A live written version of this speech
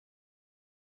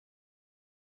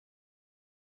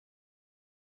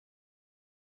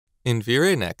In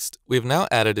V-Ray Next, we have now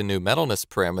added a new metalness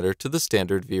parameter to the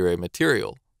standard V-Ray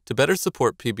material to better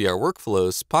support PBR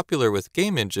workflows popular with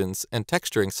game engines and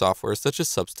texturing software such as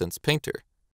Substance Painter.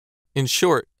 In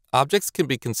short, objects can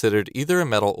be considered either a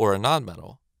metal or a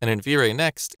non-metal, and in V-Ray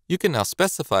Next, you can now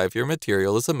specify if your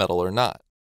material is a metal or not.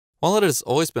 While it has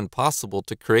always been possible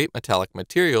to create metallic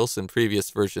materials in previous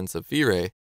versions of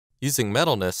V-Ray, using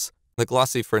metalness, the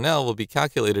glossy Fresnel will be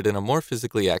calculated in a more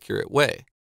physically accurate way.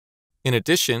 In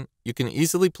addition, you can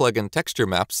easily plug in texture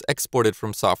maps exported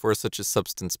from software such as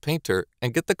Substance Painter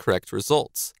and get the correct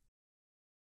results.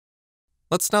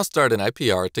 Let's now start an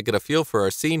IPR to get a feel for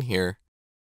our scene here,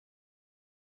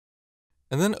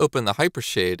 and then open the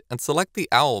Hypershade and select the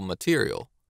owl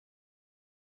material.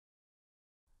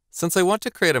 Since I want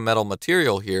to create a metal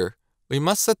material here, we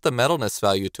must set the metalness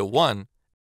value to 1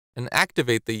 and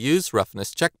activate the Use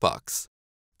Roughness checkbox.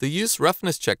 The Use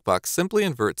Roughness checkbox simply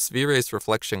inverts V-Ray's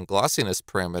reflection glossiness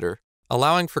parameter,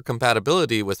 allowing for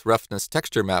compatibility with roughness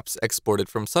texture maps exported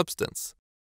from Substance.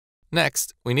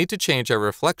 Next, we need to change our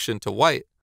reflection to white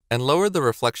and lower the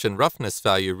reflection roughness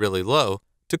value really low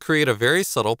to create a very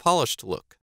subtle polished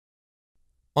look.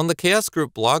 On the Chaos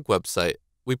Group blog website,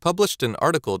 we published an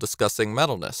article discussing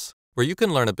metalness, where you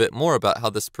can learn a bit more about how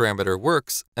this parameter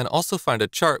works and also find a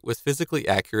chart with physically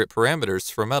accurate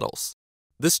parameters for metals.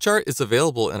 This chart is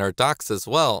available in our docs as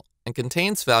well and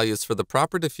contains values for the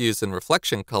proper diffuse and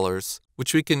reflection colors,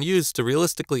 which we can use to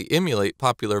realistically emulate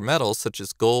popular metals such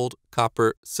as gold,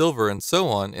 copper, silver, and so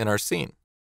on in our scene.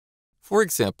 For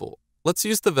example, let's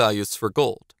use the values for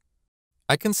gold.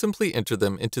 I can simply enter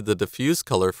them into the diffuse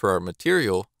color for our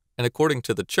material, and according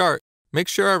to the chart, make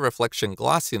sure our reflection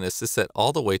glossiness is set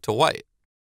all the way to white.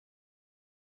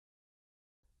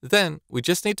 Then, we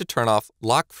just need to turn off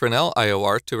Lock Fresnel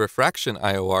IOR to Refraction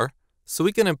IOR so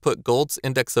we can input gold's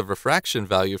index of refraction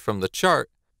value from the chart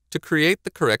to create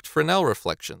the correct Fresnel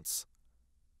reflections.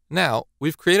 Now,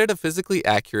 we've created a physically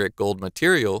accurate gold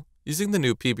material using the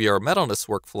new PBR metalness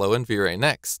workflow in V-Ray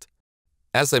Next.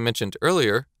 As I mentioned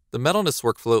earlier, the metalness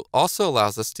workflow also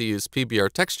allows us to use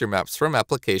PBR texture maps from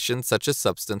applications such as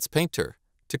Substance Painter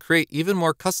to create even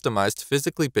more customized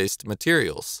physically based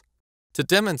materials. To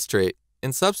demonstrate,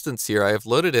 in Substance here I have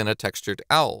loaded in a textured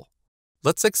owl.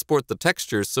 Let's export the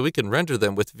textures so we can render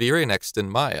them with V-Ray Next in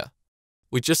Maya.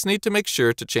 We just need to make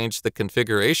sure to change the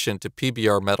configuration to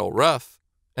PBR Metal Rough,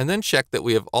 and then check that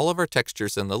we have all of our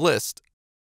textures in the list,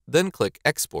 then click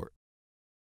Export.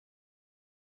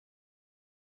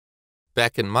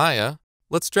 Back in Maya,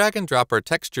 let's drag and drop our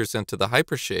textures into the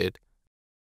Hypershade,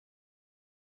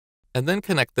 and then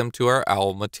connect them to our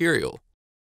owl material.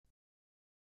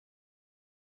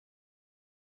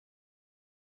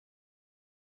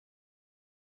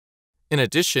 In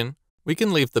addition, we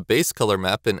can leave the base color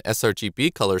map in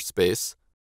sRGB color space,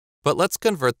 but let's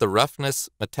convert the roughness,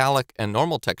 metallic, and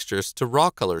normal textures to raw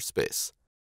color space.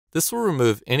 This will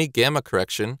remove any gamma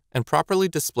correction and properly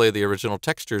display the original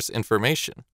texture's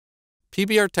information.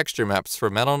 PBR texture maps for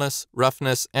metalness,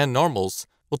 roughness, and normals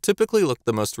will typically look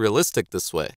the most realistic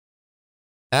this way.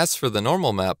 As for the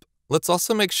normal map, let's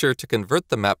also make sure to convert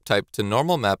the map type to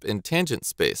normal map in tangent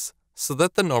space so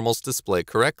that the normals display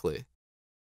correctly.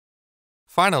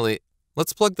 Finally,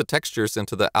 let's plug the textures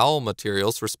into the owl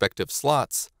material's respective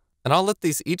slots, and I'll let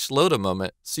these each load a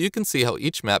moment so you can see how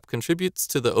each map contributes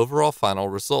to the overall final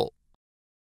result.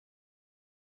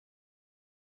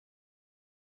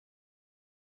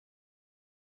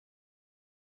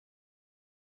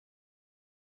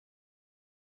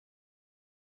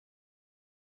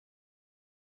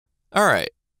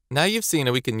 Alright, now you've seen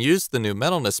how we can use the new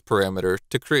metalness parameter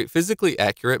to create physically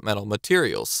accurate metal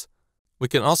materials. We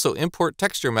can also import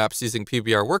texture maps using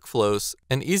PBR workflows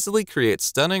and easily create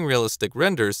stunning realistic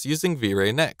renders using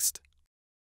V-Ray Next.